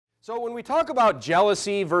So when we talk about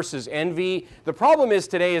jealousy versus envy, the problem is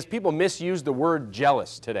today is people misuse the word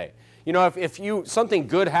jealous today. You know, if something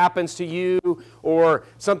good happens to you or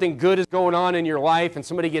something good is going on in your life and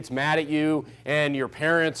somebody gets mad at you and your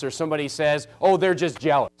parents or somebody says, oh, they're just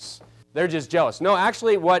jealous. They're just jealous. No,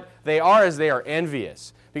 actually what they are is they are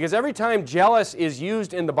envious. Because every time jealous is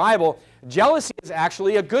used in the Bible, jealousy is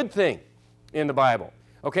actually a good thing in the Bible.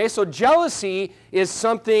 Okay, so jealousy is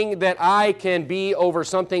something that I can be over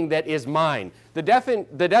something that is mine. The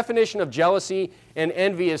definition of jealousy and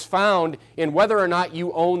envy is found in whether or not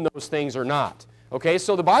you own those things or not. Okay,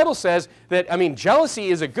 so the Bible says that, jealousy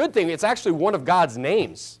is a good thing. It's actually one of God's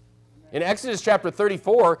names. In Exodus chapter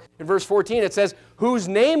 34, in verse 14, it says, whose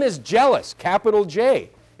name is jealous, capital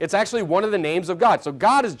J. It's actually one of the names of God. So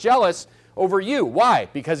God is jealous over you. Why?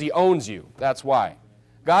 Because He owns you. That's why.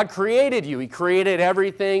 God created you. He created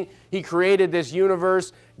everything. He created this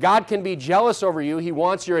universe. God can be jealous over you. He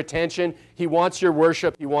wants your attention. He wants your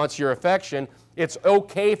worship. He wants your affection. It's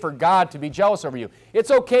okay for God to be jealous over you.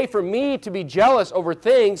 It's okay for me to be jealous over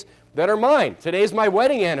things that are mine. Today's my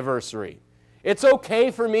wedding anniversary. It's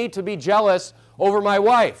okay for me to be jealous over my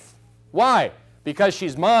wife. Why? Because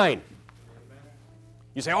she's mine.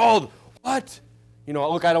 You say, oh, what? You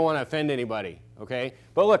know, look, I don't want to offend anybody, okay?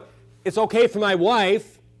 But look, it's okay for my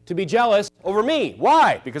wife to be jealous over me.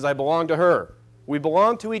 Why? Because I belong to her. We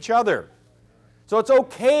belong to each other. So it's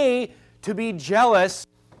okay to be jealous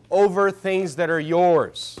over things that are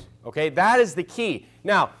yours. Okay, that is the key.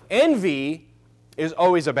 Now, envy is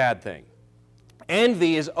always a bad thing.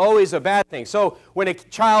 Envy is always a bad thing. So when a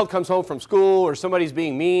child comes home from school or somebody's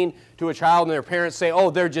being mean to a child and their parents say, oh,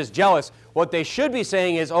 they're just jealous, what they should be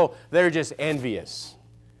saying is, oh, they're just envious.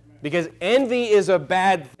 Because envy is a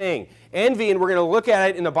bad thing. Envy, and we're going to look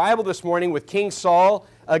at it in the Bible this morning with King Saul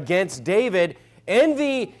against David.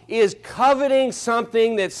 Envy is coveting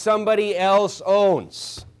something that somebody else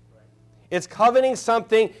owns. It's coveting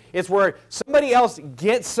something. It's where somebody else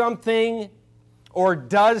gets something or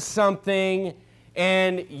does something,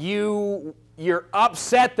 and you're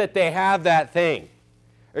upset that they have that thing.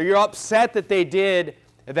 Or you're upset that they did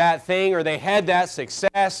that thing, or they had that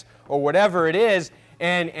success, or whatever it is,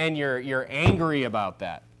 and you're angry about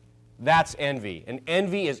that. That's envy. And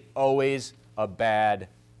envy is always a bad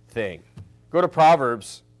thing. Go to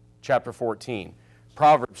Proverbs chapter 14.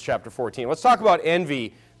 Proverbs chapter 14. Let's talk about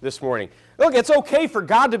envy this morning. Look, it's okay for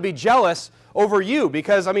God to be jealous over you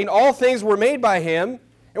because, all things were made by Him,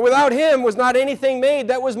 and without Him was not anything made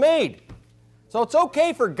that was made. So it's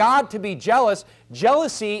okay for God to be jealous.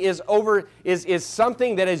 Jealousy is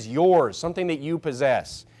something that is yours, something that you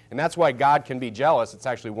possess. And that's why God can be jealous. It's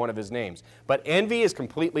actually one of His names. But envy is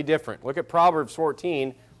completely different. Look at Proverbs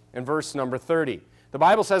 14 and verse number 30. The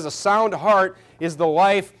Bible says a sound heart is the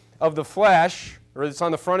life of the flesh, or it's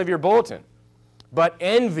on the front of your bulletin. But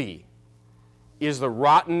envy is the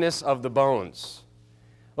rottenness of the bones.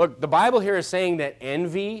 Look, the Bible here is saying that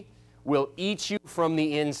envy will eat you from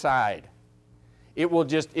the inside. It will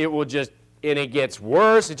just, and it gets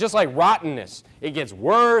worse. It's just like rottenness. It gets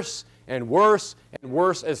worse and worse and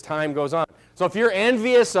worse as time goes on. So if you're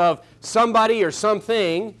envious of somebody or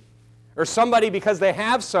something, or somebody because they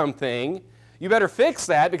have something, you better fix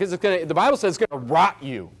that because the Bible says it's going to rot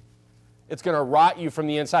you. It's going to rot you from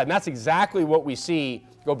the inside. And that's exactly what we see.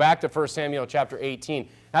 Go back to 1 Samuel chapter 18.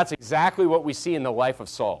 That's exactly what we see in the life of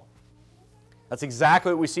Saul. That's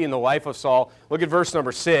exactly what we see in the life of Saul. Look at verse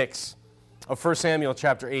number 6 of 1 Samuel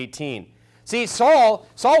chapter 18. See, Saul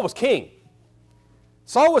was king.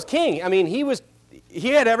 Saul was king. He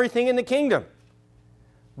had everything in the kingdom.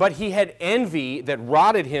 But he had envy that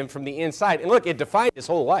rotted him from the inside. And look, it defined his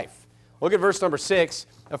whole life. Look at verse number 6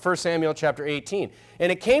 of 1 Samuel chapter 18.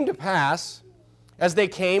 And it came to pass, as they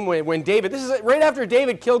came, when David, this is right after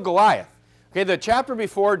David killed Goliath. Okay, the chapter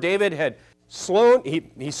before, David had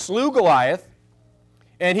he slew Goliath,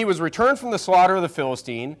 and he was returned from the slaughter of the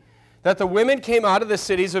Philistine, that the women came out of the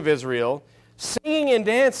cities of Israel, singing and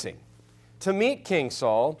dancing, to meet King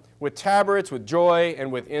Saul with tabrets, with joy,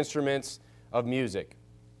 and with instruments of music.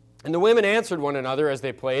 And the women answered one another as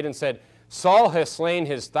they played and said, Saul has slain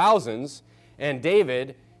his thousands, and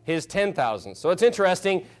David his 10,000. So it's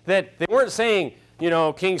interesting that they weren't saying,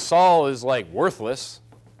 King Saul is like worthless.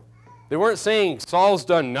 They weren't saying Saul's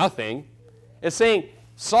done nothing. It's saying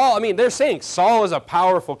they're saying Saul is a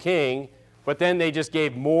powerful king, but then they just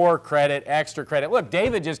gave more credit, extra credit. Look,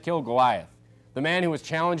 David just killed Goliath, the man who was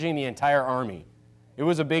challenging the entire army. It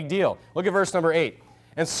was a big deal. Look at verse number 8.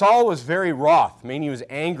 And Saul was very wroth, meaning he was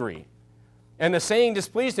angry. And the saying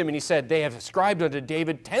displeased him, and he said, they have ascribed unto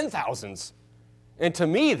David 10,000s, and to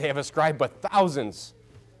me they have ascribed but thousands.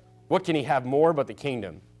 What can he have more but the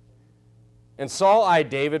kingdom? And Saul eyed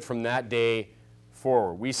David from that day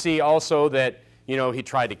forward. We see also that, he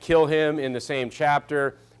tried to kill him in the same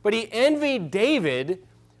chapter, but he envied David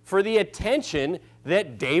for the attention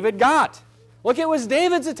that David got. Look, it was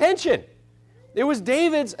David's attention. It was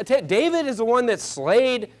David's attention. David is the one that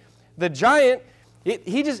slayed the giant.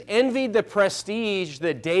 He just envied the prestige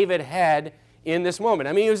that David had in this moment.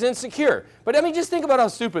 I mean, he was insecure. But just think about how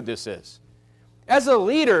stupid this is. As a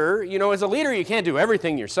leader, you can't do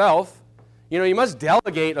everything yourself. You must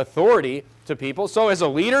delegate authority to people. So as a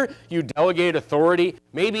leader, you delegate authority.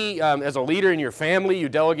 Maybe as a leader in your family, you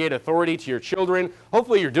delegate authority to your children.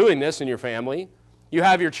 Hopefully you're doing this in your family. You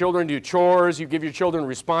have your children do chores. You give your children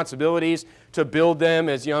responsibilities to build them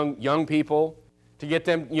as young people, to get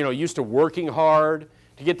them used to working hard,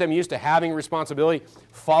 to get them used to having responsibility,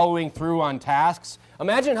 following through on tasks.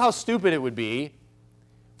 Imagine how stupid it would be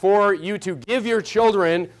for you to give your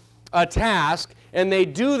children a task and they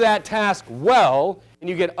do that task well and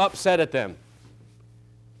you get upset at them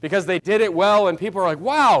because they did it well and people are like,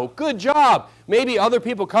 wow, good job. Maybe other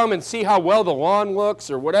people come and see how well the lawn looks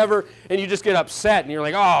or whatever, and you just get upset and you're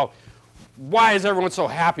like, oh, why is everyone so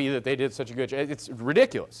happy that they did such a good job? It's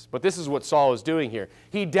ridiculous. But this is what Saul is doing here.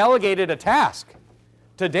 He delegated a task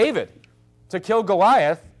to David to kill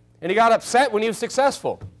Goliath, and he got upset when he was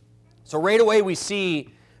successful. So right away we see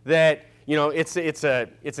that it's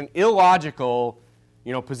an illogical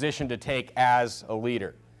position to take as a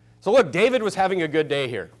leader. So look, David was having a good day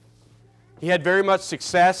here. He had very much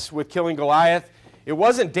success with killing Goliath. It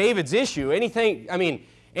wasn't David's issue. Anytime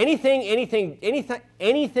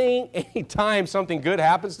something good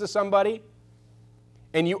happens to somebody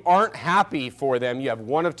and you aren't happy for them, you have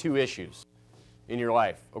one of two issues in your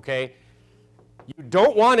life, okay? You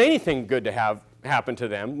don't want anything good to happen to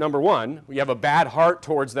them, number one. You have a bad heart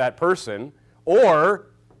towards that person, or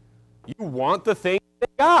you want the thing they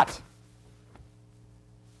got.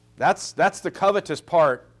 That's the covetous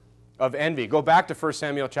part of envy. Go back to 1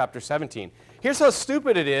 Samuel chapter 17. Here's how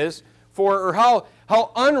stupid it is or how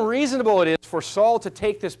unreasonable it is for Saul to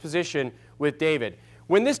take this position with David.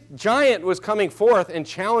 When this giant was coming forth and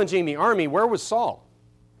challenging the army, where was Saul?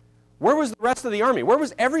 Where was the rest of the army? Where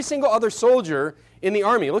was every single other soldier in the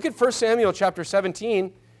army? Look at 1 Samuel chapter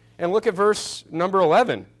 17 and look at verse number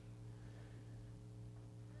 11.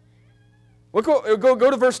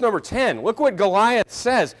 Go to verse number 10. Look what Goliath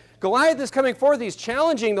says. Goliath is coming forth. He's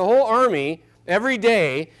challenging the whole army every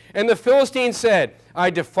day. And the Philistine said,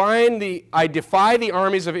 I defy the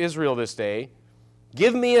armies of Israel this day.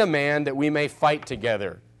 Give me a man that we may fight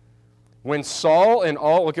together. When Saul and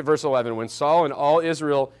all, look at verse 11. When Saul and all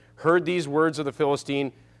Israel heard these words of the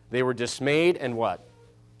Philistine, they were dismayed and what?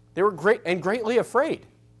 They were greatly afraid.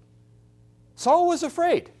 Saul was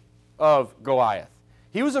afraid of Goliath.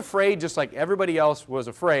 He was afraid just like everybody else was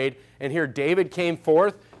afraid. And here David came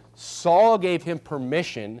forth. Saul gave him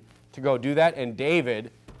permission to go do that. And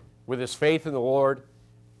David, with his faith in the Lord,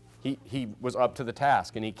 he was up to the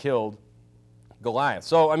task and he killed Goliath.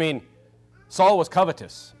 So, Saul was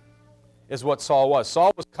covetous, is what Saul was.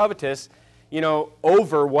 Saul was covetous,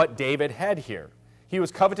 over what David had here. He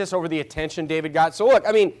was covetous over the attention David got. So look,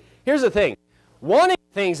 here's the thing. Wanting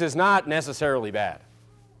things is not necessarily bad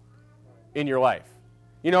in your life.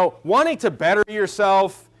 Wanting to better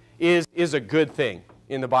yourself is a good thing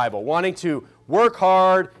in the Bible. Wanting to work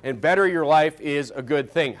hard and better your life is a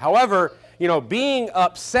good thing. However, being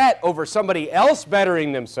upset over somebody else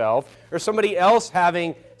bettering themselves or somebody else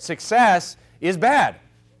having success is bad.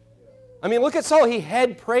 Look at Saul. He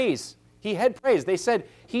had praise. They said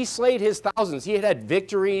he slayed his thousands. He had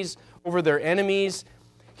victories over their enemies.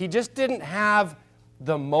 He just didn't have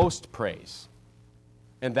the most praise.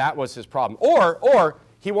 And that was his problem. Or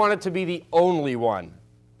he wanted to be the only one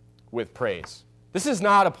with praise. This is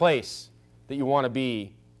not a place that you want to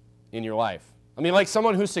be in your life. Like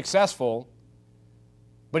someone who's successful,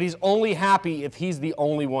 but he's only happy if he's the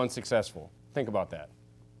only one successful. Think about that.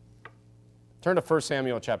 Turn to 1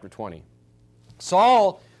 Samuel chapter 20.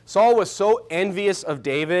 Saul was so envious of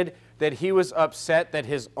David that he was upset that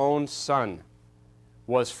his own son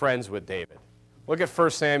was friends with David. Look at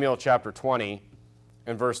 1 Samuel chapter 20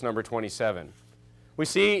 and verse number 27. We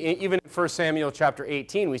see, even in 1 Samuel chapter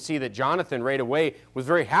 18, we see that Jonathan right away was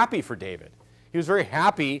very happy for David. He was very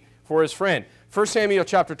happy for his friend. 1 Samuel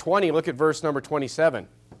chapter 20, look at verse number 27.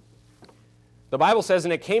 The Bible says,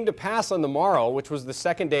 and it came to pass on the morrow, which was the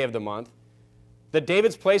second day of the month, that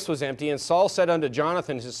David's place was empty, and Saul said unto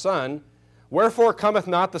Jonathan his son, Wherefore cometh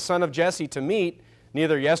not the son of Jesse to meat,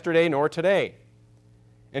 neither yesterday nor today?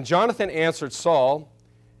 And Jonathan answered Saul,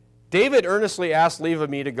 David earnestly asked leave of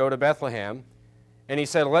me to go to Bethlehem, And he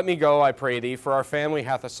said, Let me go, I pray thee, for our family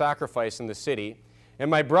hath a sacrifice in the city, and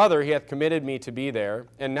my brother, he hath committed me to be there.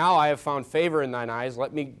 And now I have found favor in thine eyes.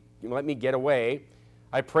 Let me get away,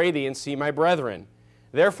 I pray thee, and see my brethren.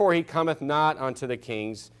 Therefore he cometh not unto the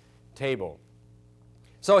king's table.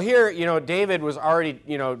 So here, David was already,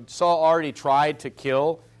 Saul already tried to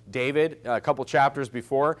kill David a couple chapters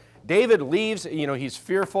before. David leaves, he's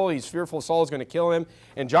fearful Saul's going to kill him.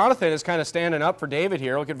 And Jonathan is kind of standing up for David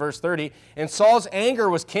here. Look at verse 30. And Saul's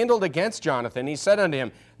anger was kindled against Jonathan. He said unto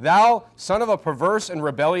him, Thou son of a perverse and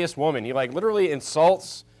rebellious woman. He literally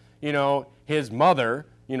insults, his mother,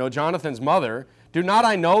 Jonathan's mother. Do not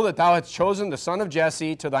I know that thou hast chosen the son of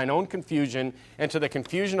Jesse to thine own confusion and to the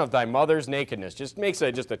confusion of thy mother's nakedness? Just makes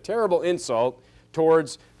just a terrible insult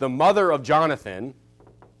towards the mother of Jonathan.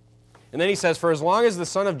 And then he says, For as long as the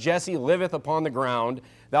son of Jesse liveth upon the ground,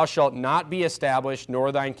 thou shalt not be established,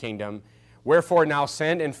 nor thine kingdom. Wherefore now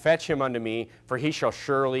send and fetch him unto me, for he shall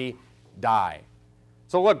surely die.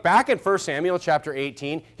 So look, back in 1 Samuel chapter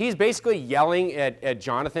 18, he's basically yelling at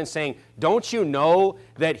Jonathan, saying, Don't you know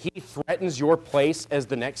that he threatens your place as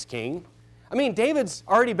the next king? I mean, David's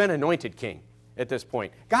already been anointed king at this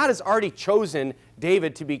point. God has already chosen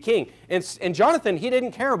David to be king. And Jonathan, he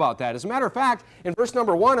didn't care about that. As a matter of fact, in verse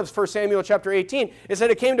number 1 of 1 Samuel chapter 18, it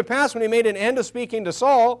said, It came to pass when he made an end of speaking to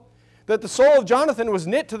Saul, that the soul of Jonathan was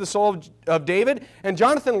knit to the soul of David, and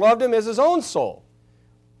Jonathan loved him as his own soul.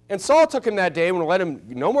 And Saul took him that day and let him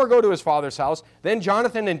no more go to his father's house. Then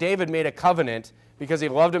Jonathan and David made a covenant because he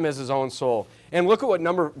loved him as his own soul. And look at what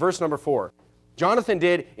verse number 4. Jonathan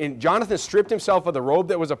did, and Jonathan stripped himself of the robe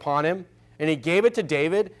that was upon him, and he gave it to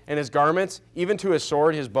David and his garments, even to his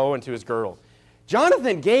sword, his bow, and to his girdle.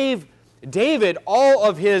 Jonathan gave David all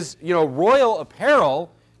of his royal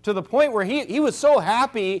apparel to the point where he was so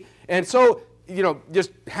happy and so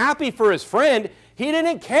just happy for his friend, he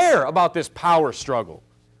didn't care about this power struggle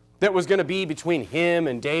that was going to be between him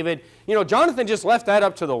and David. Jonathan just left that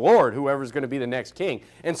up to the Lord, whoever's going to be the next king.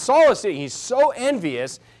 And Saul is sitting, he's so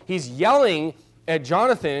envious, he's yelling at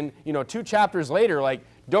Jonathan, 2 chapters later, like,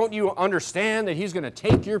 don't you understand that he's going to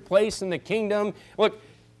take your place in the kingdom? Look,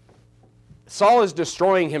 Saul is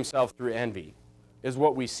destroying himself through envy, is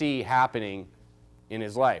what we see happening in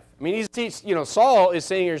his life. I mean, Saul is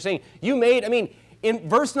saying, in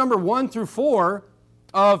verse number 1 through 4,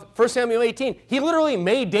 of 1 Samuel 18, he literally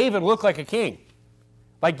made David look like a king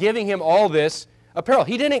by giving him all this apparel.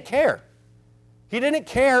 He didn't care. He didn't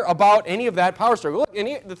care about any of that power struggle. Look,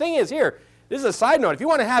 and the thing is here, this is a side note. If you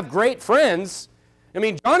want to have great friends,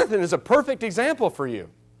 Jonathan is a perfect example for you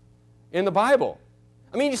in the Bible.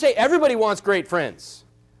 You say everybody wants great friends.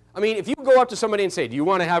 If you go up to somebody and say, do you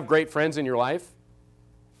want to have great friends in your life?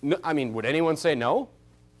 No, would anyone say no?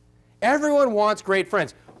 Everyone wants great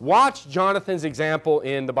friends. Watch Jonathan's example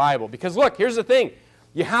in the Bible. Because look, here's the thing.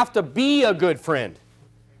 You have to be a good friend.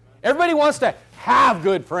 Everybody wants to have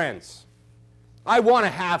good friends. I want to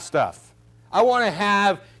have stuff. I want to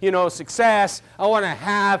have, success. I want to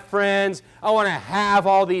have friends. I want to have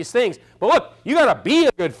all these things. But look, you got to be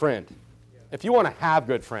a good friend if you want to have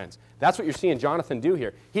good friends. That's what you're seeing Jonathan do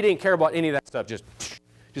here. He didn't care about any of that stuff.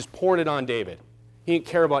 Just pouring it on David. He didn't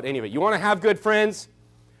care about any of it. You want to have good friends?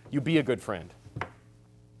 You be a good friend.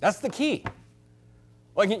 That's the key.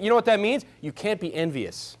 Like, you know what that means? You can't be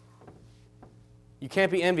envious. You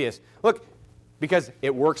can't be envious. Look, because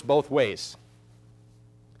it works both ways.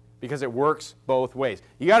 Because it works both ways.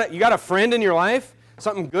 You got a friend in your life,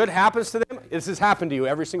 something good happens to them. This has happened to you.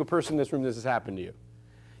 Every single person in this room, this has happened to you.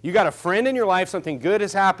 You got a friend in your life, something good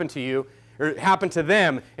has happened to you, or happened to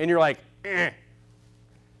them, and you're like, eh.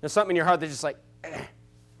 There's something in your heart that's just like, eh.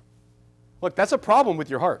 Look, that's a problem with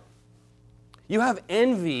your heart. You have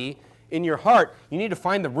envy in your heart. You need to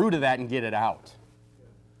find the root of that and get it out.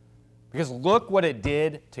 Because look what it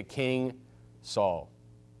did to King Saul.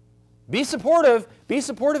 Be supportive. Be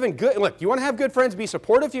supportive in good. Look, you want to have good friends? Be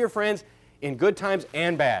supportive to your friends in good times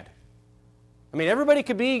and bad. Everybody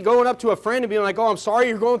could be going up to a friend and being like, oh, I'm sorry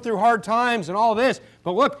you're going through hard times and all this.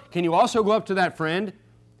 But look, can you also go up to that friend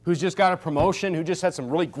who's just got a promotion, who just had some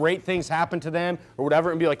really great things happen to them or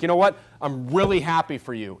whatever, and be like, you know what? I'm really happy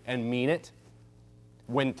for you, and mean it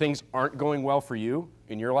when things aren't going well for you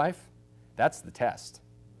in your life? That's the test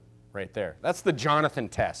right there. That's the Jonathan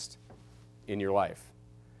test in your life.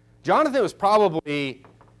 Jonathan was probably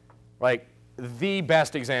like the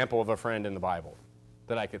best example of a friend in the Bible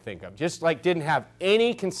that I could think of. Just like didn't have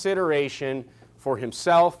any consideration for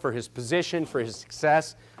himself, for his position, for his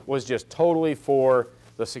success, was just totally for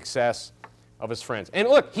the success of his friends. And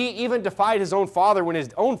look, he even defied his own father when his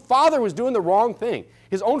own father was doing the wrong thing.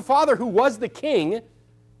 His own father, who was the king,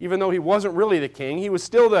 even though he wasn't really the king, he was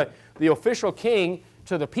still the the official king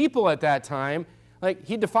to the people at that time, like,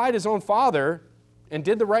 he defied his own father and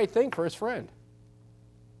did the right thing for his friend.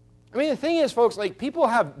 I mean, the thing is, folks, like, people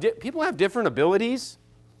have different abilities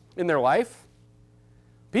in their life.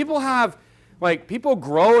 People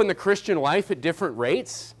grow in the Christian life at different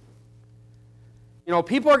rates. You know,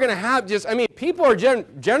 people are going to have people are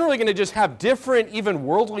generally going to just have different, even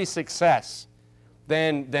worldly success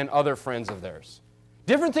than other friends of theirs.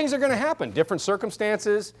 Different things are going to happen. Different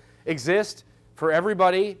circumstances exist for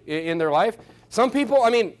everybody in their life. Some people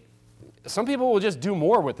will just do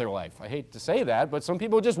more with their life. I hate to say that, but some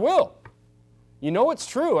people just will. You know it's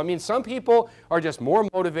true. I mean, some people are just more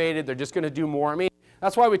motivated. They're just going to do more. I mean,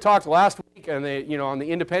 that's why we talked last week on the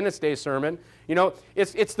Independence Day sermon. You know,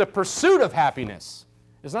 it's the pursuit of happiness.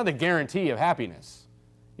 It's not the guarantee of happiness.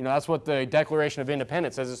 You know, that's what the Declaration of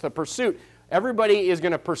Independence says. It's the pursuit. Everybody is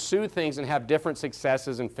going to pursue things and have different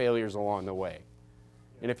successes and failures along the way.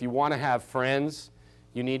 And if you want to have friends,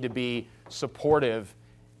 you need to be supportive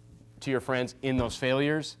to your friends in those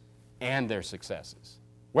failures and their successes,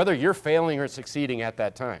 whether you're failing or succeeding at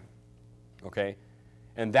that time. Okay?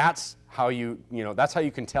 And that's how that's how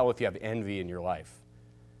you can tell if you have envy in your life.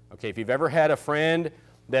 Okay, if you've ever had a friend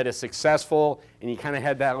that is successful and you kind of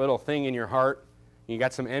had that little thing in your heart, you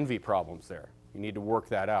got some envy problems there. You need to work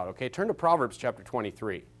that out. Okay, turn to Proverbs chapter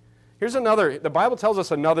 23. Here's the Bible tells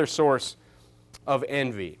us another source of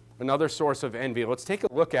envy. Another source of envy. Let's take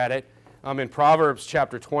a look at it in Proverbs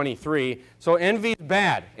chapter 23. So envy is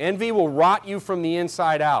bad. Envy will rot you from the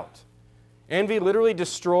inside out. Envy literally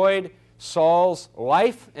destroyed Saul's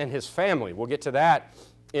life and his family. We'll get to that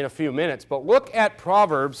in a few minutes. But look at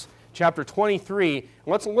Proverbs chapter 23. And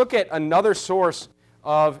let's look at another source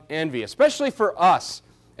of envy, especially for us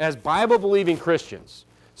as Bible-believing Christians.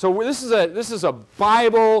 So this is a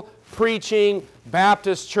Bible-preaching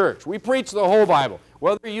Baptist church. We preach the whole Bible.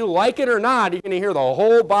 Whether you like it or not, you're going to hear the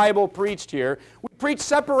whole Bible preached here. We preach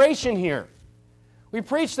separation here. We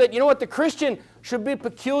preach that, you know what, the Christian should be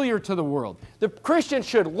peculiar to the world. The Christian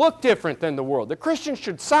should look different than the world. The Christian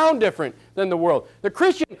should sound different than the world. The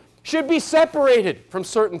Christian should be separated from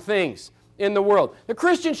certain things in the world. The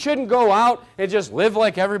Christian shouldn't go out and just live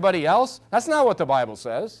like everybody else. That's not what the Bible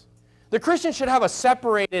says. The Christian should have a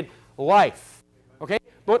separated life. Okay?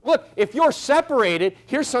 But look, if you're separated,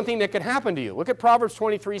 here's something that could happen to you. Look at Proverbs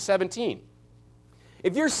 23:17.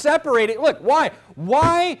 If you're separated, look, why?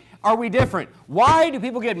 Why are we different? Why do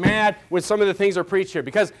people get mad when some of the things are preached here?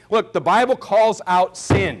 Because, look, the Bible calls out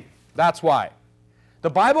sin. That's why. The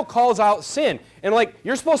Bible calls out sin. And, like,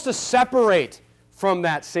 you're supposed to separate from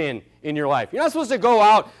that sin in your life. You're not supposed to go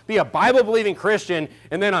out, be a Bible-believing Christian,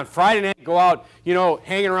 and then on Friday night go out,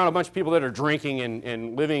 hanging around a bunch of people that are drinking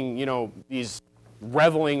and living, these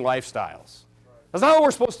reveling lifestyles. That's not what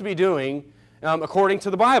we're supposed to be doing according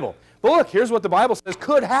to the Bible. But look, here's what the Bible says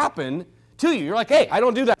could happen to you. You're like, hey, I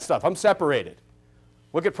don't do that stuff. I'm separated.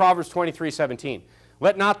 Look at Proverbs 23:17.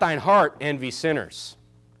 Let not thine heart envy sinners,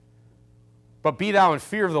 but be thou in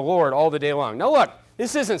fear of the Lord all the day long. Now look,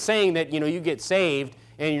 this isn't saying that, you get saved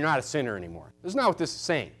and you're not a sinner anymore. This is not what this is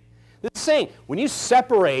saying. This is saying when you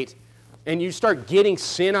separate and you start getting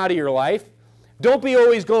sin out of your life, don't be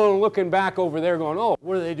always going and looking back over there going, oh,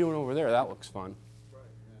 what are they doing over there? That looks fun.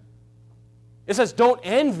 It says don't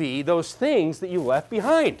envy those things that you left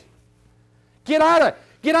behind. Get out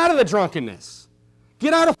of the drunkenness.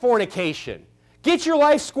 Get out of fornication. Get your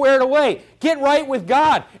life squared away. Get right with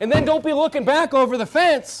God. And then don't be looking back over the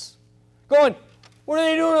fence going, what are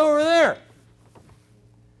they doing over there?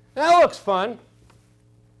 That looks fun.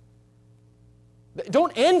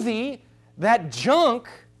 Don't envy that junk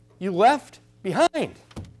you left behind,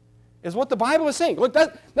 is what the Bible is saying. Look,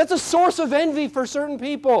 that's a source of envy for certain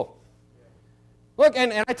people. Look,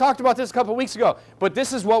 and I talked about this a couple of weeks ago, but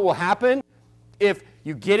this is what will happen if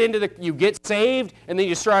you get saved and then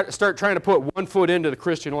you start trying to put one foot into the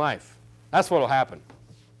Christian life. That's what will happen.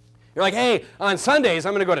 You're like, hey, on Sundays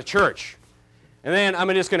I'm going to go to church. And then I'm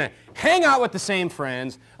just going to hang out with the same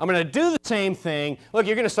friends. I'm going to do the same thing. Look,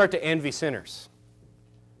 you're going to start to envy sinners.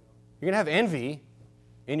 You're going to have envy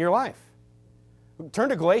in your life. Turn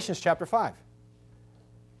to Galatians chapter 5.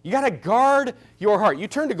 You got to guard your heart. You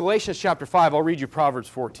turn to Galatians chapter 5. I'll read you Proverbs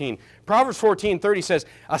 14. Proverbs 14:30 says,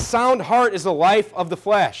 a sound heart is the life of the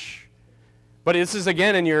flesh. But this is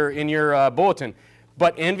again in your bulletin.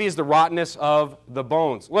 But envy is the rottenness of the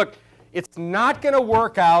bones. Look, it's not going to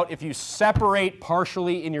work out if you separate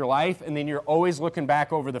partially in your life and then you're always looking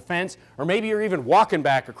back over the fence, or maybe you're even walking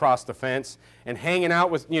back across the fence and hanging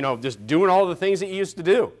out with, just doing all the things that you used to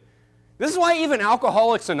do. This is why even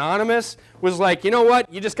Alcoholics Anonymous was like, you know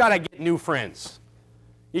what, you just got to get new friends.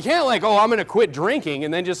 You can't like, oh, I'm going to quit drinking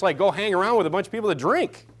and then just like go hang around with a bunch of people that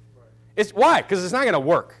drink. Why? Because it's not going to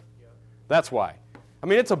work. That's why. I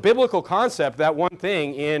mean, it's a biblical concept, that one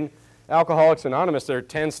thing in Alcoholics Anonymous, there are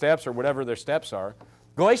 10 steps or whatever their steps are.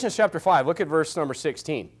 Galatians chapter 5, look at verse number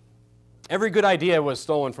 16. Every good idea was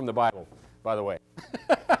stolen from the Bible, by the way.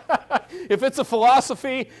 If it's a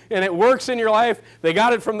philosophy and it works in your life, they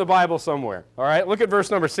got it from the Bible somewhere. All right, look at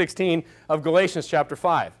verse number 16 of Galatians chapter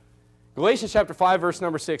 5. Then chapter 5, verse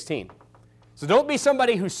number 16. So don't be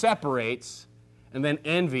somebody who separates and then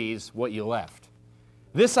envies what you left.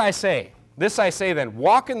 This I say then,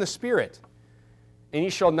 walk in the Spirit, and ye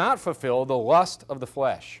shall not fulfill the lust of the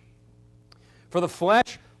flesh. For the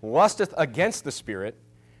flesh lusteth against the Spirit,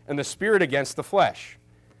 and the Spirit against the flesh.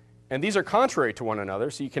 And these are contrary to one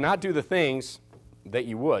another, so you cannot do the things that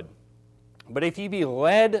you would. But if ye be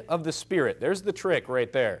led of the Spirit, there's the trick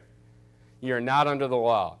right there. You are not under the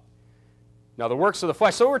law. Now, the works of the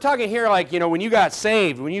flesh. So we're talking here like, when you got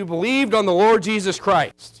saved, when you believed on the Lord Jesus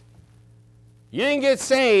Christ. You didn't get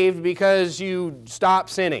saved because you stopped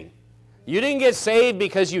sinning. You didn't get saved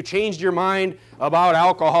because you changed your mind about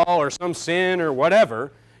alcohol or some sin or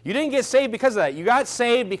whatever. You didn't get saved because of that. You got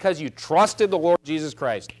saved because you trusted the Lord Jesus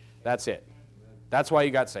Christ. That's it. That's why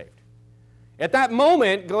you got saved. At that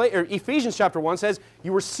moment, Ephesians chapter 1 says,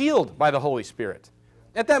 you were sealed by the Holy Spirit.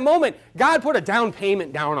 At that moment, God put a down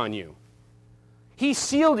payment down on you. He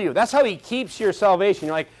sealed you. That's how He keeps your salvation.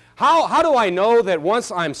 You're like, how do I know that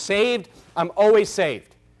once I'm saved, I'm always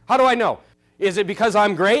saved? How do I know? Is it because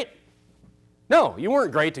I'm great? No, you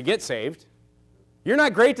weren't great to get saved. You're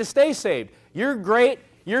not great to stay saved. You're great.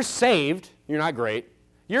 You're saved. You're not great.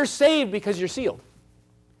 You're saved because you're sealed.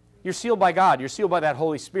 You're sealed by God. You're sealed by that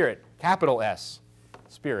Holy Spirit, capital S,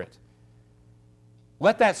 Spirit.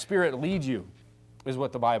 Let that Spirit lead you, is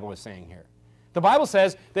what the Bible is saying here. The Bible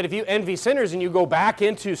says that if you envy sinners and you go back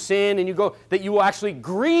into sin and that you will actually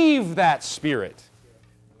grieve that Spirit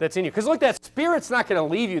that's in you. Because look, that Spirit's not going to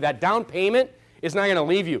leave you. That down payment is not going to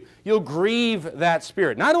leave you. You'll grieve that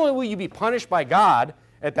Spirit. Not only will you be punished by God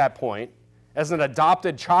at that point as an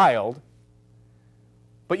adopted child,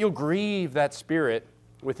 but you'll grieve that Spirit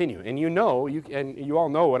within you. And you all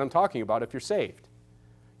know what I'm talking about if you're saved.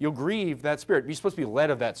 You'll grieve that Spirit. You're supposed to be led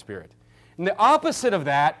of that Spirit. And the opposite of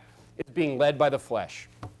that is being led by the flesh.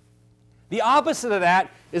 The opposite of that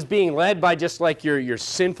is being led by just like your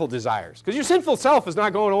sinful desires. Because your sinful self is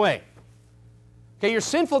not going away. Okay, your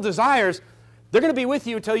sinful desires, they're going to be with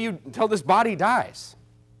you until this body dies.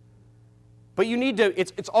 But you need to,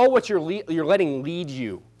 it's all what you're letting lead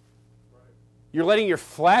you. You're letting your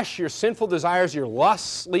flesh, your sinful desires, your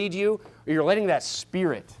lusts lead you, or you're letting that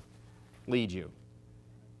Spirit lead you.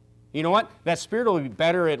 You know what? That Spirit will be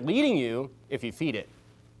better at leading you if you feed it.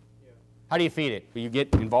 How do you feed it? Well, you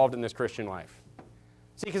get involved in this Christian life.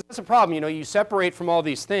 See, because that's a problem. You separate from all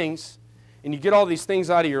these things, and you get all these things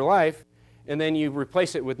out of your life, and then you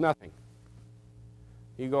replace it with nothing.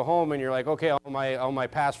 You go home, and you're like, okay, all my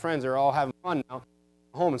past friends are all having fun now.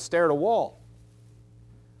 Go home and stare at a wall.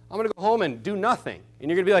 I'm going to go home and do nothing. And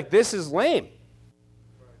you're going to be like, this is lame.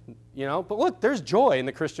 But look, there's joy in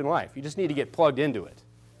the Christian life. You just need to get plugged into it.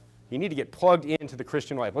 You need to get plugged into the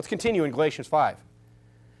Christian life. Let's continue in Galatians 5.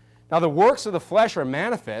 Now, the works of the flesh are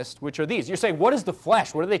manifest, which are these. You're saying, what is the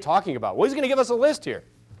flesh? What are they talking about? Well, he's going to give us a list here.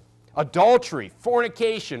 Adultery,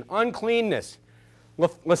 fornication, uncleanness,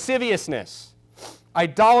 lasciviousness,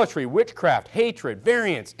 idolatry, witchcraft, hatred,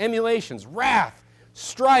 variance, emulations, wrath,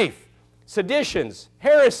 strife, seditions,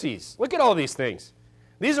 heresies. Look at all these things.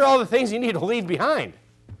 These are all the things you need to leave behind.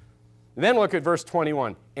 And then look at verse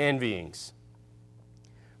 21, envyings,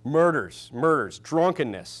 murders,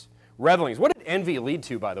 drunkenness, revelings. What did envy lead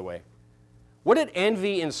to, by the way? What did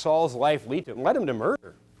envy in Saul's life lead to? It led him to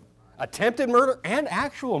murder. Attempted murder and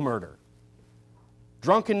actual murder.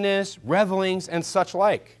 Drunkenness, revelings, and such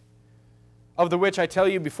like. Of the which I tell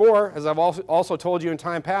you before, as I've also told you in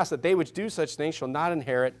time past, that they which do such things shall not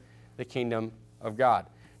inherit the kingdom of God.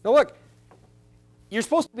 Now look, you're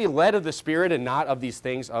supposed to be led of the Spirit and not of these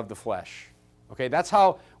things of the flesh. Okay, that's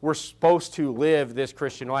how we're supposed to live this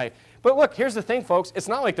Christian life. But look, here's the thing, folks. It's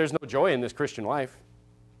not like there's no joy in this Christian life.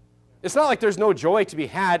 It's not like there's no joy to be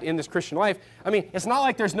had in this Christian life. I mean, it's not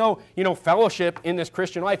like there's no, fellowship in this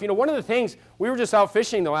Christian life. One of the things, we were just out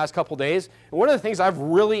fishing the last couple days, and one of the things I've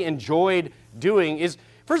really enjoyed doing is,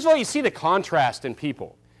 first of all, you see the contrast in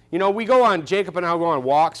people. Jacob and I will go on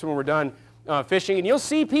walks when we're done fishing, and you'll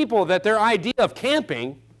see people that their idea of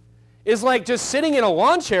camping is like just sitting in a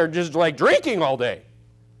lawn chair, just like drinking all day.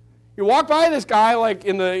 You walk by this guy like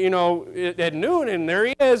at noon, and there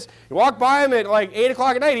he is. You walk by him at like 8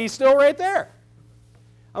 o'clock at night, he's still right there.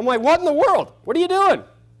 I'm like, what in the world? What are you doing?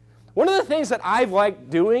 One of the things that I've liked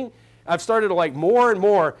doing, I've started to like more and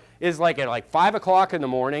more, is like at like 5 o'clock in the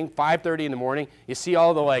morning, 5:30 in the morning, you see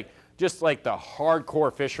all the like, just like the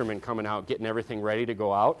hardcore fishermen coming out, getting everything ready to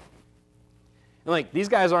go out. And like, these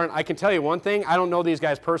guys aren't, I can tell you one thing, I don't know these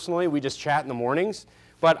guys personally, we just chat in the mornings,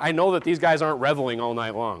 but I know that these guys aren't reveling all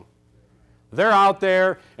night long. They're out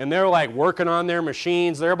there, and they're like working on their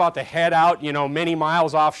machines, they're about to head out, you know, many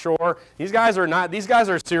miles offshore. These guys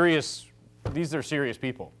are serious, these are serious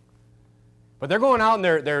people. But they're going out and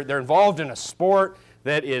they're involved in a sport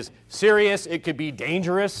that is serious, it could be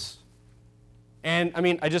dangerous. And I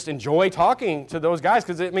mean, I just enjoy talking to those guys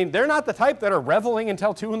because, I mean, they're not the type that are reveling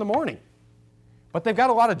until 2 in the morning. But they've got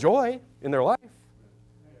a lot of joy in their life.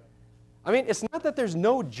 I mean, it's not that there's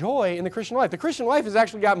no joy in the Christian life. The Christian life has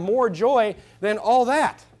actually got more joy than all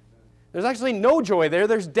that. There's actually no joy there.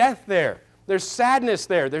 There's death there. There's sadness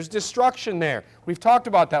there. There's destruction there. We've talked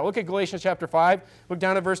about that. Look at Galatians chapter 5. Look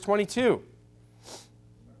down at verse 22.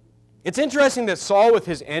 It's interesting that Saul, with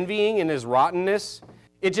his envying and his rottenness,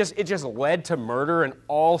 it just led to murder and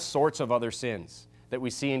all sorts of other sins that we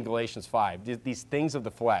see in Galatians 5, these things of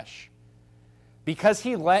the flesh. Because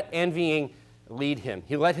he let envying lead him.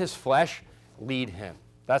 He let his flesh lead him.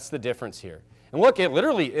 That's the difference here. And look, it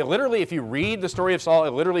literally, if you read the story of Saul,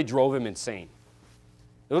 it literally drove him insane.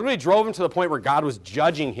 It literally drove him to the point where God was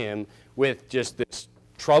judging him with just this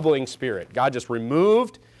troubling spirit. God just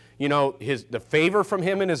removed, you know, the favor from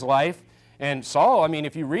him in his life. And Saul, I mean,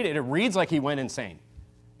 if you read it, it reads like he went insane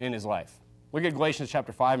in his life. Look at Galatians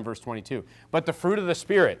chapter 5 and verse 22. But the fruit of the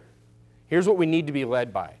Spirit, here's what we need to be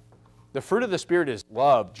led by. The fruit of the Spirit is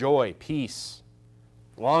love, joy, peace,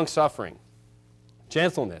 long-suffering,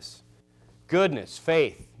 gentleness, goodness,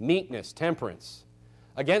 faith, meekness, temperance.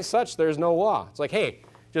 Against such there is no law. It's like, hey,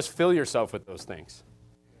 just fill yourself with those things.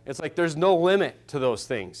 It's like there's no limit to those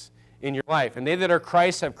things in your life. And they that are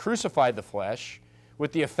Christ have crucified the flesh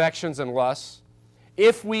with the affections and lusts.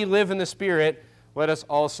 If we live in the Spirit, let us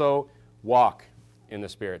also walk in the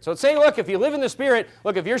Spirit. So it's saying, look, if you live in the Spirit,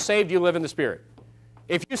 look, if you're saved, you live in the Spirit.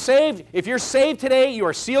 If you're saved today, you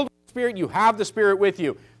are sealed with the Spirit, you have the Spirit with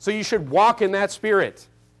you. So you should walk in that Spirit.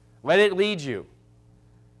 Let it lead you.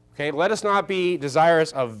 Okay, let us not be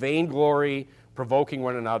desirous of vainglory, provoking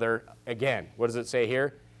one another. Again, what does it say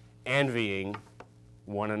here? Envying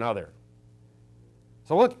one another.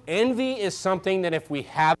 So look, envy is something that if we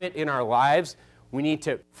have it in our lives, we need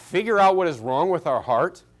to figure out what is wrong with our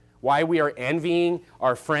heart, why we are envying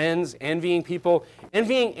our friends, envying people,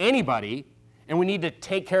 envying anybody, and we need to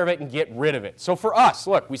take care of it and get rid of it. So for us,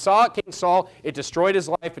 look, we saw King Saul, it destroyed his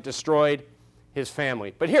life, it destroyed his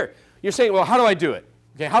family. But here, you're saying, well, how do I do it?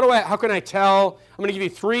 Okay, how can I tell? I'm going to give you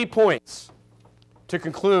 3 points to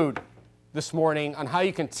conclude this morning on how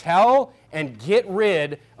you can tell and get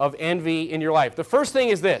rid of envy in your life. The first thing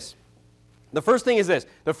is this. The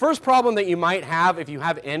first problem that you might have if you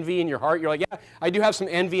have envy in your heart, you're like, yeah, I do have some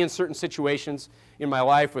envy in certain situations in my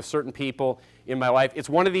life with certain people in my life. It's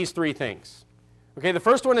one of these 3 things. Okay, the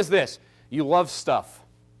first one is this. You love stuff.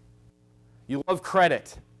 You love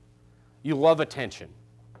credit. You love attention.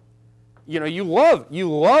 You know, you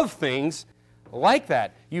love things like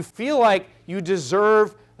that. You feel like you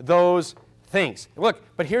deserve those things. Look,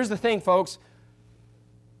 but here's the thing, folks.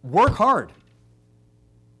 Work hard.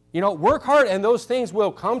 You know, work hard and those things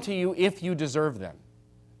will come to you if you deserve them.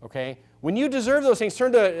 Okay? When you deserve those things,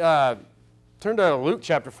 turn to Luke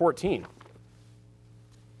chapter 14.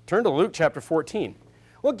 Turn to Luke chapter 14.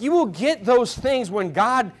 Look, you will get those things when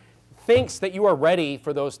God thinks that you are ready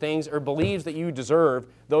for those things or believes that you deserve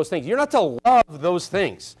those things. You're not to love those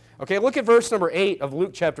things. Okay, look at verse number 8 of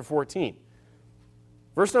Luke chapter 14.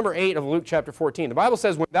 Verse number 8 of Luke chapter 14. The Bible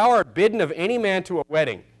says, when thou art bidden of any man to a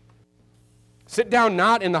wedding, sit down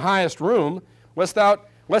not in the highest room, lest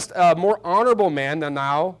a more honorable man than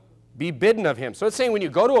thou be bidden of him. So it's saying when you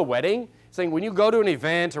go to a wedding, it's saying when you go to an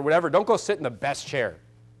event or whatever, don't go sit in the best chair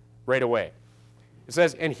right away. It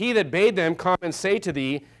says, and he that bade them come and say to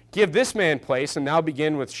thee, give this man place, and thou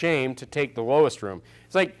begin with shame to take the lowest room.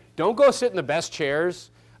 It's like, don't go sit in the best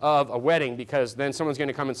chairs of a wedding because then someone's going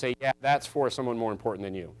to come and say, yeah, that's for someone more important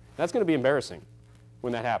than you. That's going to be embarrassing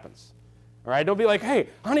when that happens. All right, don't be like, hey,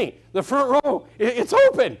 honey, the front row, it's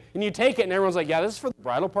open. And you take it, and everyone's like, yeah, this is for the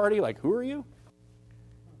bridal party. Like, who are you?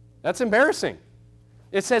 That's embarrassing.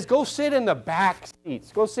 It says, go sit in the back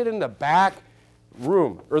seats. Go sit in the back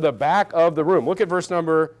room, or the back of the room. Look at verse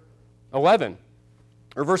number 11,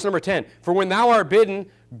 or verse number 10. For when thou art bidden,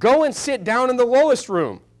 go and sit down in the lowest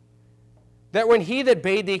room, that when he that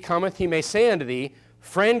bade thee cometh, he may say unto thee,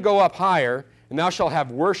 friend, go up higher, and thou shalt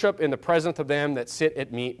have worship in the presence of them that sit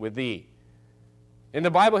at meat with thee. And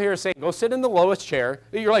the Bible here is saying, go sit in the lowest chair.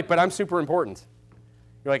 You're like, but I'm super important.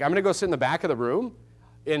 You're like, I'm going to go sit in the back of the room,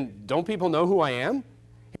 and don't people know who I am?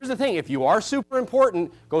 Here's the thing. If you are super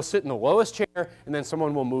important, go sit in the lowest chair, and then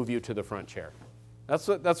someone will move you to the front chair. That's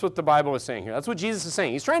what the Bible is saying here. That's what Jesus is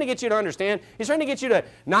saying. He's trying to get you to understand. He's trying to get you to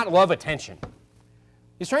not love attention.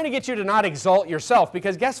 He's trying to get you to not exalt yourself,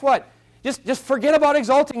 because guess what? Just forget about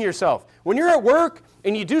exalting yourself. When you're at work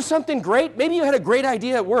and you do something great, maybe you had a great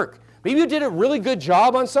idea at work. Maybe you did a really good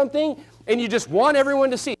job on something, and you just want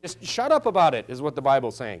everyone to see. Just shut up about it, is what the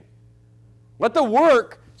Bible's saying. Let the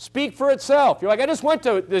work speak for itself. You're like, I just went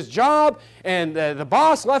to this job, and the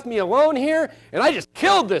boss left me alone here, and I just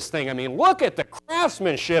killed this thing. I mean, look at the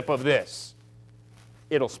craftsmanship of this.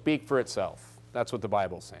 It'll speak for itself. That's what the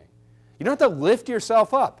Bible's saying. You don't have to lift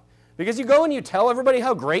yourself up. Because you go and you tell everybody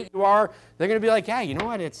how great you are, they're going to be like, yeah, you know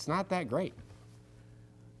what, it's not that great.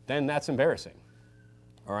 Then that's embarrassing.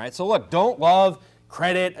 All right, so look, don't love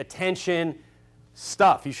credit, attention,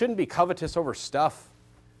 stuff. You shouldn't be covetous over stuff.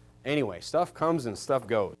 Anyway, stuff comes and stuff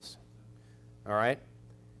goes. All right?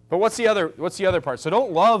 But what's the other part? So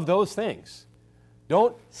don't love those things.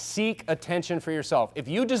 Don't seek attention for yourself. If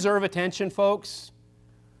you deserve attention, folks,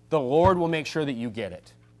 the Lord will make sure that you get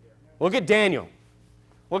it. Look at Daniel.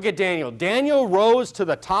 Look at Daniel. Daniel rose to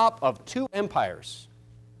the top of 2 empires,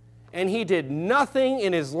 and he did nothing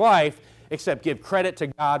in his life except give credit to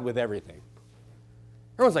God with everything.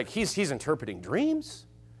 Everyone's like, he's interpreting dreams.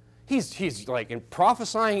 He's like in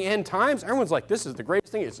prophesying end times. Everyone's like, this is the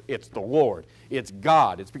greatest thing. It's the Lord. It's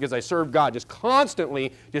God. It's because I serve God just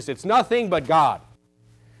constantly. It's nothing but God.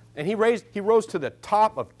 And he rose to the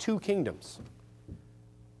top of 2 kingdoms.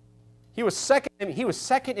 He was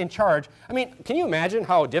second in charge. I mean, can you imagine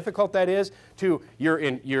how difficult that is?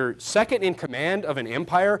 You're second in command of an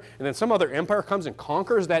empire, and then some other empire comes and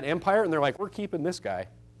conquers that empire, and they're like, we're keeping this guy.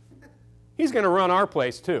 He's going to run our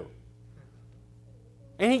place too.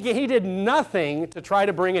 And he did nothing to try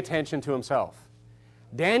to bring attention to himself.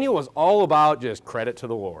 Daniel was all about just credit to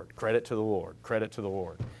the Lord, credit to the Lord, credit to the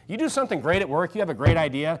Lord. You do something great at work, you have a great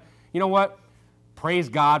idea. You know what? Praise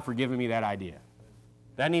God for giving me that idea.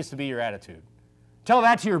 That needs to be your attitude. Tell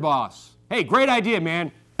that to your boss. Hey, great idea,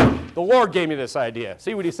 man. The Lord gave me this idea.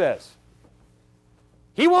 See what he says.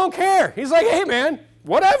 He won't care. He's like, hey, man,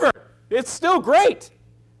 whatever. It's still great.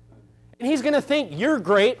 And he's going to think you're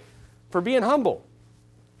great for being humble.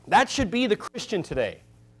 That should be the Christian today.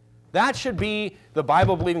 That should be the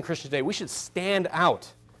Bible-believing Christian today. We should stand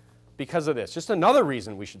out because of this. Just another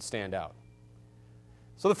reason we should stand out.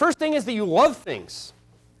 So the first thing is that you love things.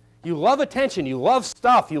 You love attention. You love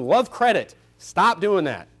stuff. You love credit. Stop doing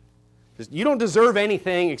that. You don't deserve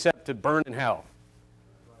anything except to burn in hell.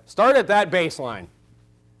 Start at that baseline.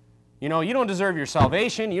 You know, you don't deserve your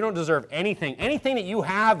salvation. You don't deserve anything. Anything that you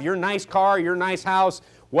have, your nice car, your nice house,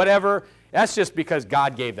 whatever, that's just because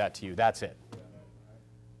God gave that to you. That's it.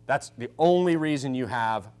 That's the only reason you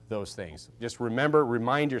have those things. Just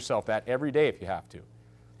remind yourself that every day if you have to.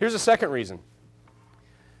 Here's a second reason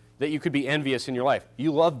that you could be envious in your life.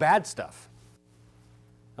 You love bad stuff.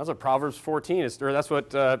 That's what Proverbs 14 is, or that's what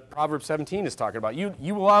Proverbs 17 is talking about.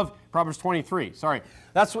 You love Proverbs 23. Sorry,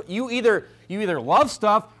 that's what you either love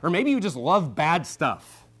stuff, or maybe you just love bad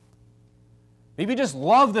stuff. Maybe you just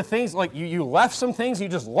love the things like you left some things. You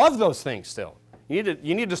just love those things still. You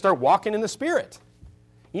need to start walking in the Spirit.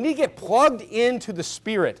 You need to get plugged into the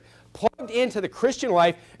Spirit, plugged into the Christian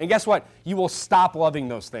life, and guess what? You will stop loving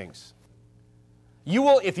those things. You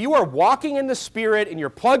will, if you are walking in the Spirit and you're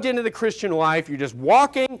plugged into the Christian life, you're just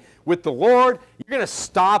walking with the Lord, you're going to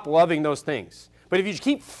stop loving those things. But if you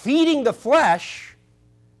keep feeding the flesh,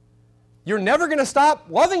 you're never going to stop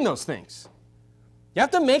loving those things. You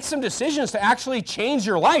have to make some decisions to actually change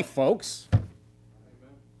your life, folks.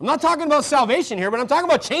 I'm not talking about salvation here, but I'm talking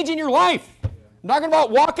about changing your life. I'm talking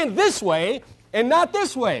about walking this way and not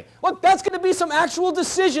this way. Look, that's going to be some actual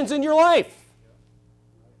decisions in your life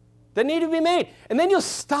that need to be made. And then you'll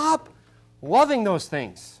stop loving those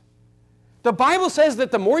things. The Bible says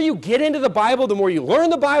that the more you get into the Bible, the more you learn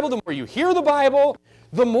the Bible, the more you hear the Bible,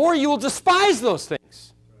 the more you will despise those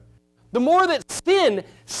things. The more that sin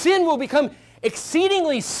will become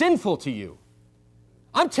exceedingly sinful to you.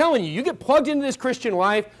 I'm telling you, you get plugged into this Christian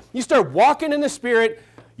life, you start walking in the Spirit,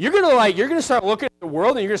 you're going to start looking at the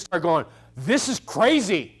world and you're going to start going, this is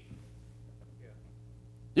crazy.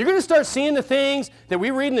 You're going to start seeing the things that we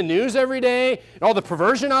read in the news every day, and all the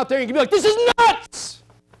perversion out there, and you can be like, this is nuts!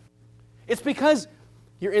 It's because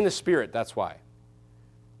you're in the Spirit, that's why.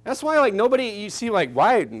 That's why, like, you see, like,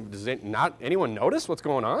 why does not anyone notice what's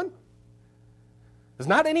going on? Does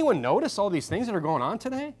not anyone notice all these things that are going on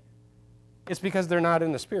today? It's because they're not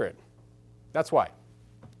in the Spirit. That's why.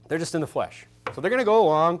 They're just in the flesh. So they're going to go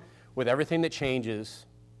along with everything that changes,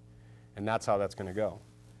 and that's how that's going to go.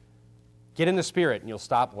 Get in the Spirit, and you'll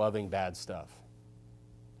stop loving bad stuff.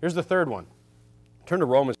 Here's the third one. Turn to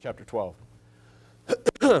Romans chapter 12.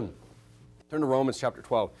 Turn to Romans chapter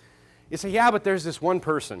 12. You say, yeah, but there's this one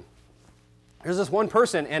person. There's this one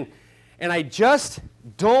person, and I just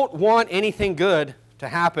don't want anything good to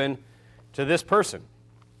happen to this person.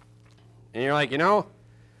 And you're like,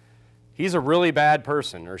 he's a really bad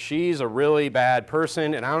person, or she's a really bad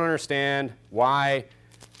person, and I don't understand why,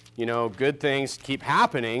 good things keep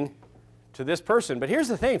happening to this person. But here's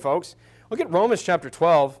the thing, folks. Look at Romans chapter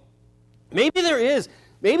 12. Maybe there is,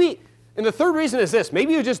 and the third reason is this,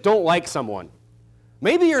 maybe you just don't like someone.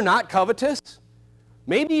 Maybe you're not covetous.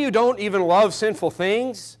 Maybe you don't even love sinful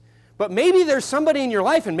things. But maybe there's somebody in your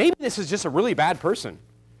life, and maybe this is just a really bad person.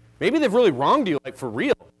 Maybe they've really wronged you, like for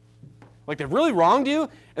real. Like they've really wronged you,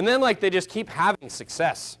 and then like they just keep having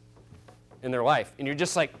success in their life. And you're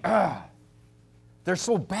just like, they're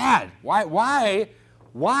so bad.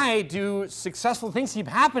 Why do successful things keep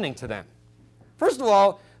happening to them? First of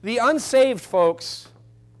all, the unsaved folks,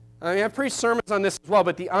 I've preached sermons on this as well,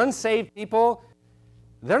 but the unsaved people,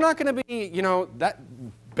 they're not going to be,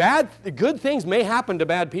 good things may happen to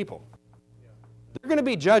bad people. They're going to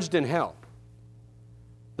be judged in hell.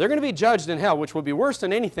 They're going to be judged in hell, which will be worse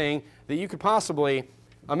than anything that you could possibly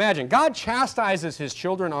imagine. God chastises his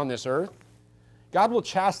children on this earth. God will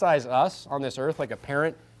chastise us on this earth like a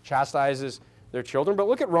parent chastises their children. But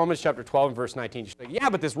look at Romans chapter 12 and verse 19. You're like, yeah,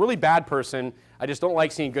 but this really bad person, I just don't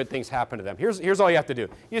like seeing good things happen to them. Here's all you have to do.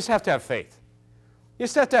 You just have to have faith. You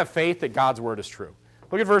just have to have faith that God's word is true.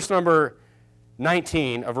 Look at verse number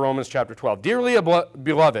 19 of Romans chapter 12. Dearly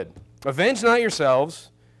beloved, avenge not yourselves,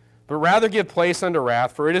 but rather give place unto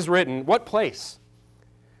wrath, for it is written, what place?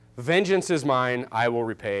 Vengeance is mine, I will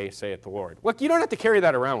repay, saith the Lord. Look, you don't have to carry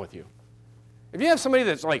that around with you. If you have somebody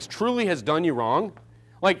that's like truly has done you wrong,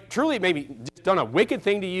 like truly maybe just done a wicked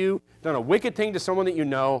thing to you, done a wicked thing to someone that you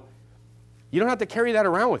know, you don't have to carry that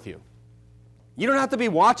around with you. You don't have to be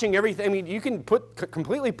watching everything. You can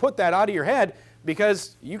completely put that out of your head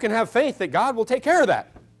because you can have faith that God will take care of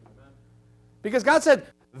that. Because God said,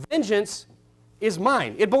 vengeance is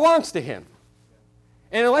mine. It belongs to him.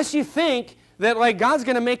 And unless you think that like God's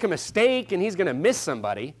going to make a mistake and he's going to miss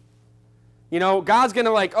somebody, God's going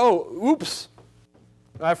to like, oh, oops,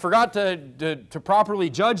 I forgot to properly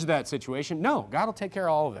judge that situation. No, God will take care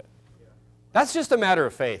of all of it. That's just a matter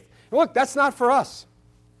of faith. And look, that's not for us.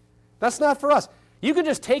 That's not for us. You can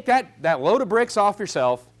just take that load of bricks off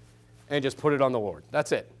yourself and just put it on the Lord.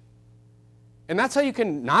 That's it. And that's how you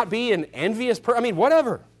can not be an envious person.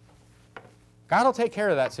 Whatever. God will take care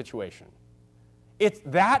of that situation.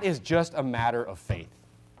 That is just a matter of faith.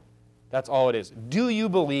 That's all it is. Do you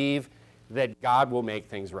believe that God will make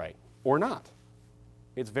things right or not?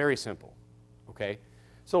 It's very simple. Okay?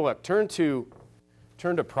 So look, turn to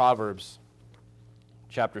Proverbs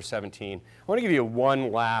chapter 17. I want to give you one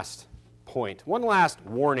last point, one last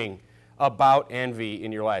warning about envy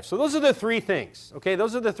in your life. So those are the three things. Okay?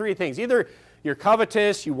 Those are the three things. Either you're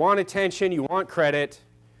covetous, you want attention, you want credit.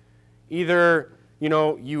 Either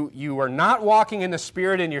you are not walking in the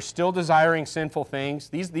Spirit and you're still desiring sinful things.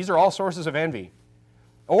 These are all sources of envy.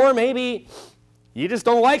 Or maybe you just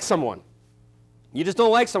don't like someone. You just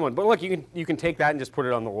don't like someone. But look, you can take that and just put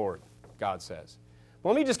it on the Lord, God says.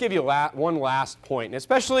 Well, let me just give you one last point, and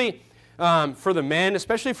especially for the men,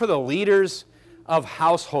 especially for the leaders of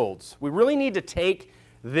households. We really need to take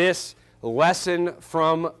this lesson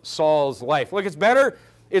from Saul's life. Look, it's better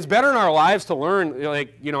in our lives to learn,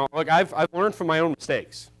 I've learned from my own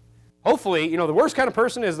mistakes. Hopefully, the worst kind of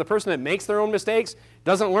person is the person that makes their own mistakes,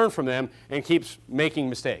 doesn't learn from them, and keeps making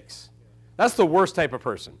mistakes. That's the worst type of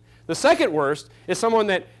person. The second worst is someone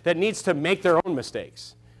that needs to make their own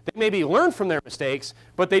mistakes. They maybe learn from their mistakes,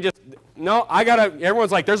 but they just,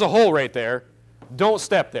 everyone's like, there's a hole right there. Don't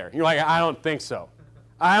step there. You're like, I don't think so.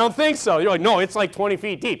 I don't think so. You're like, no, it's like 20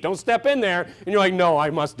 feet deep. Don't step in there. And you're like, no, I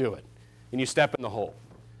must do it. And you step in the hole.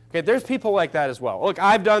 Okay, there's people like that as well. Look,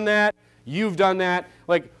 I've done that. You've done that.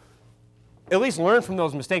 Like, at least learn from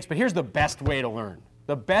those mistakes. But here's the best way to learn.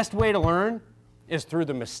 The best way to learn is through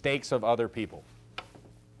the mistakes of other people.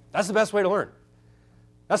 That's the best way to learn.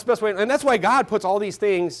 That's the best way. And that's why God puts all these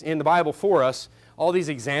things in the Bible for us, all these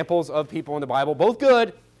examples of people in the Bible, both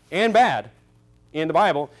good and bad in the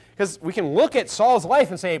Bible, because we can look at Saul's life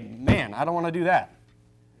and say, man, I don't want to do that.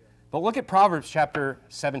 But look at Proverbs chapter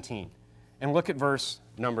 17 and look at verse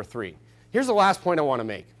number 3. Here's the last point I want to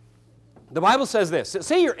make. The Bible says this.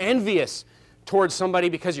 Say you're envious towards somebody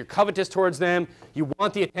because you're covetous towards them, you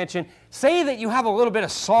want the attention. Say that you have a little bit of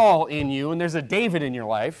Saul in you and there's a David in your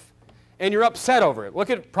life, and you're upset over it. Look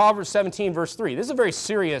at Proverbs 17, verse 3. This is a very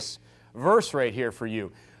serious verse right here for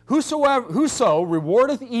you. Whoso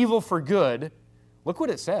rewardeth evil for good, look what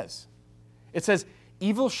it says. It says,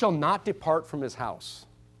 evil shall not depart from his house.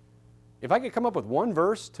 If I could come up with one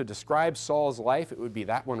verse to describe Saul's life, it would be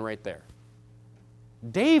that one right there.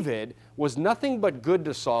 David was nothing but good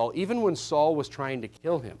to Saul, even when Saul was trying to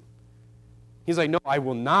kill him. He's like, no, I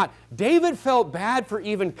will not. David felt bad for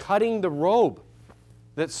even cutting the robe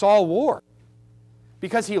that Saul wore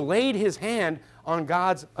because he laid his hand on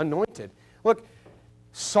God's anointed. Look,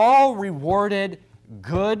 Saul rewarded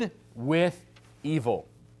good with evil.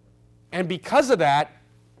 And because of that,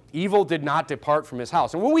 evil did not depart from his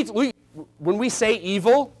house. And when we say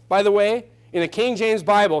evil, by the way, in the King James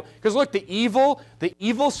Bible, because look, the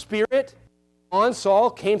evil spirit on Saul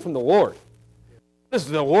came from the Lord. Is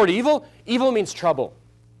the Lord evil? Evil means trouble.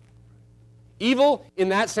 Evil, in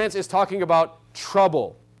that sense, is talking about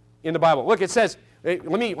trouble in the Bible. Look, it says, let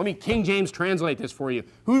me King James translate this for you.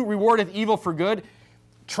 Who rewardeth evil for good?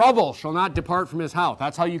 Trouble shall not depart from his house.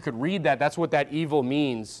 That's how you could read that. That's what that evil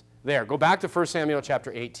means there. Go back to 1 Samuel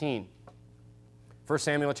chapter 18. 1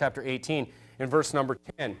 Samuel chapter 18 in verse number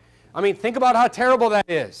 10. I mean, think about how terrible that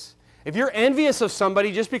is. If you're envious of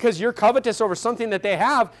somebody just because you're covetous over something that they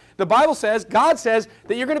have, the Bible says, God says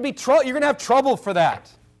that you're going to have trouble for that.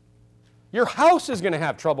 Your house is going to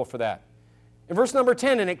have trouble for that. In verse number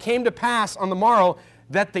 10, and it came to pass on the morrow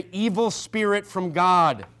that the evil spirit from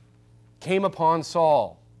God came upon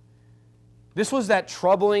Saul. This was that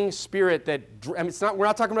troubling spirit that, we're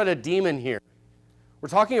not talking about a demon here. We're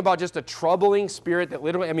talking about just a troubling spirit that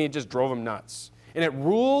literally, it just drove him nuts. And it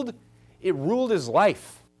ruled his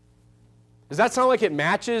life. Does that sound like it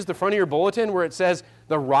matches the front of your bulletin where it says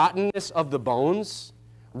the rottenness of the bones?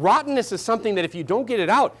 Rottenness is something that if you don't get it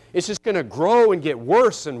out, it's just going to grow and get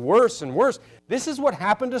worse and worse and worse. This is what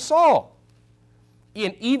happened to Saul.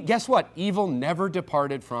 And guess what? Evil never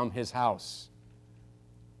departed from his house.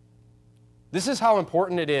 This is how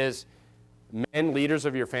important it is, men, leaders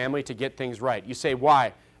of your family, to get things right. You say,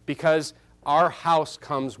 why? Because our house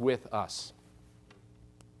comes with us.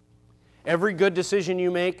 Every good decision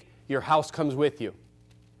you make, your house comes with you.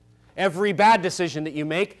 Every bad decision that you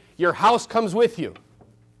make, your house comes with you.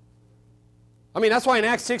 That's why in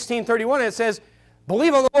Acts 16:31 it says,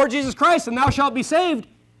 believe on the Lord Jesus Christ and thou shalt be saved,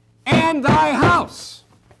 and thy house.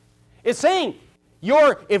 It's saying,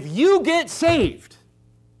 if you get saved,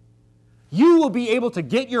 you will be able to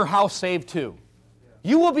get your house saved too.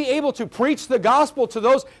 You will be able to preach the gospel to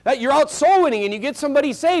those that you're out soul winning and you get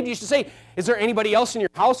somebody saved. You should say, is there anybody else in your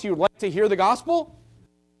house you would like to hear the gospel?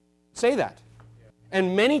 Say that.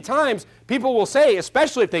 And many times people will say,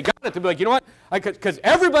 especially if they got it, they'll be like, you know what? Because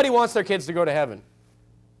everybody wants their kids to go to heaven.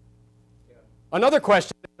 Another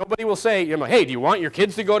question, nobody will say, hey, do you want your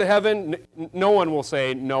kids to go to heaven? No one will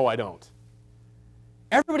say, no, I don't.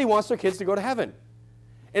 Everybody wants their kids to go to heaven.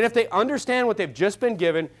 And if they understand what they've just been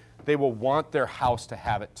given, they will want their house to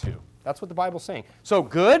have it too. That's what the Bible's saying. So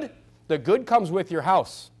the good comes with your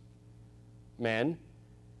house, men.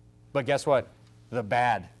 But guess what? The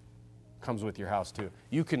bad comes with your house too.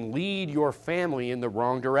 You can lead your family in the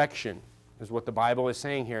wrong direction, is what the Bible is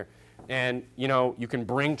saying here. And, you can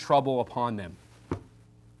bring trouble upon them.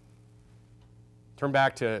 Turn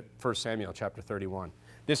back to 1 Samuel chapter 31.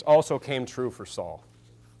 This also came true for Saul.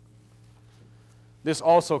 This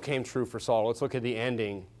also came true for Saul. Let's look at the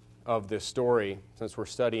ending of this story since we're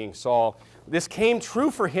studying Saul. This came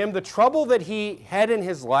true for him. The trouble that he had in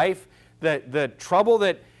his life, the trouble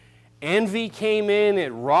that envy came in, it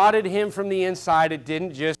rotted him from the inside. It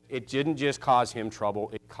didn't just cause him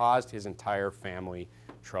trouble. It caused his entire family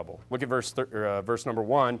trouble. Look at verse number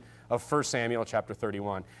 1 of 1 Samuel chapter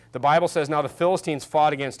 31. The Bible says, now the Philistines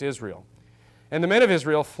fought against Israel. And the men of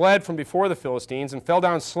Israel fled from before the Philistines and fell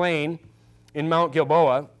down slain in Mount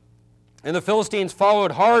Gilboa. And the Philistines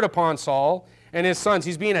followed hard upon Saul and his sons.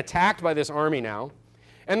 He's being attacked by this army now.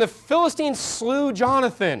 And the Philistines slew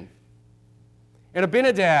Jonathan and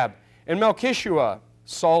Abinadab and Melchishua,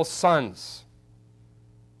 Saul's sons.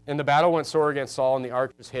 And the battle went sore against Saul, and the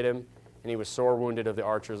archers hit him, and he was sore wounded of the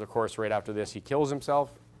archers. Of course, right after this, he kills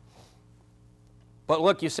himself. But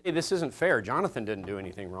look, you say this isn't fair. Jonathan didn't do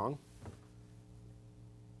anything wrong.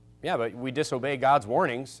 Yeah, but we disobey God's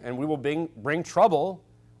warnings, and we will bring trouble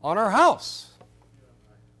on our house.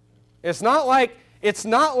 It's not like,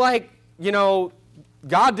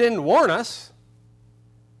 God didn't warn us.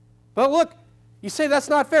 But look, you say that's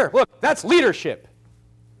not fair. Look, that's leadership.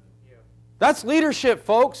 That's leadership,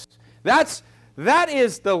 folks. That's that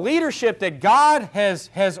is the leadership that God has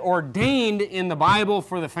ordained in the Bible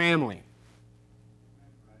for the family.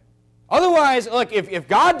 Otherwise, look, if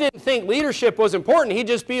God didn't think leadership was important,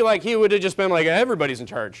 he would have just been like, everybody's in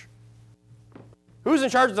charge. Who's in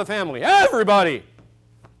charge of the family? Everybody.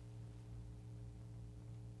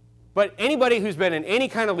 But anybody who's been in any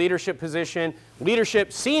kind of leadership position,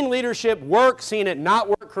 seen leadership work, seen it not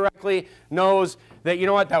work correctly, knows that, you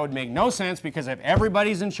know what, that would make no sense, because if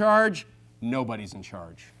everybody's in charge, nobody's in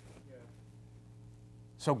charge.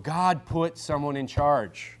 So God put someone in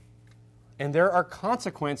charge. And there are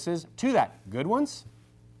consequences to that, good ones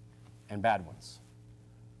and bad ones.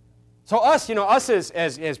 So us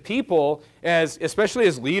as people, especially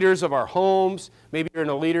as leaders of our homes, maybe you're in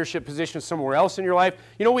a leadership position somewhere else in your life,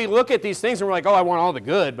 we look at these things and we're like, oh, I want all the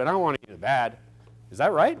good, but I don't want any of the bad. Is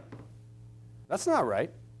that right? That's not right.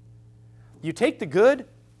 You take the good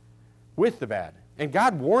with the bad. And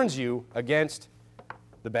God warns you against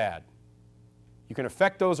the bad. You can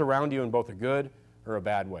affect those around you in both a good or a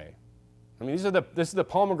bad way. I mean, this is the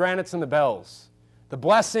pomegranates and the bells, the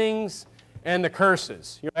blessings and the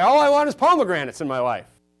curses. You're like, all I want is pomegranates in my life.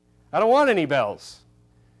 I don't want any bells.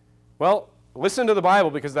 Well, listen to the Bible,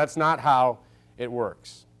 because that's not how it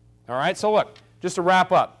works. All right, so look, just to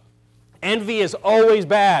wrap up, envy is always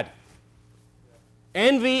bad.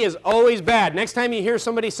 Envy is always bad. Next time you hear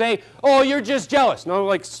somebody say, oh, you're just jealous. No,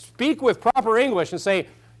 like, speak with proper English and say,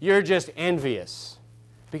 you're just envious.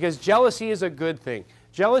 Because jealousy is a good thing.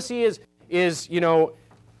 Jealousy is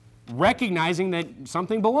recognizing that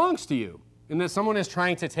something belongs to you and that someone is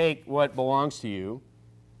trying to take what belongs to you.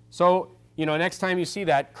 So, next time you see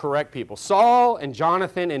that, correct people. Saul and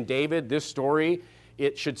Jonathan and David, this story,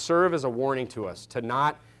 it should serve as a warning to us to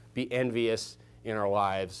not be envious in our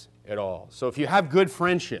lives at all. So if you have good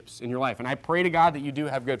friendships in your life, and I pray to God that you do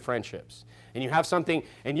have good friendships, and you have something,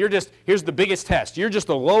 and here's the biggest test, you're just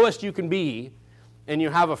the lowest you can be, and you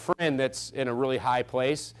have a friend that's in a really high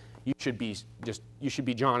place, you should be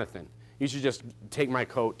Jonathan. You should just take my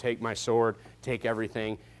coat, take my sword, take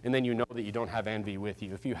everything, and then you know that you don't have envy with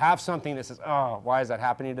you. If you have something that says, oh, why is that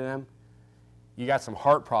happening to them? You got some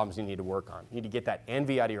heart problems you need to work on. You need to get that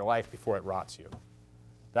envy out of your life before it rots you.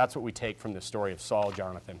 That's what we take from the story of Saul,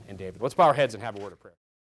 Jonathan, and David. Let's bow our heads and have a word of prayer.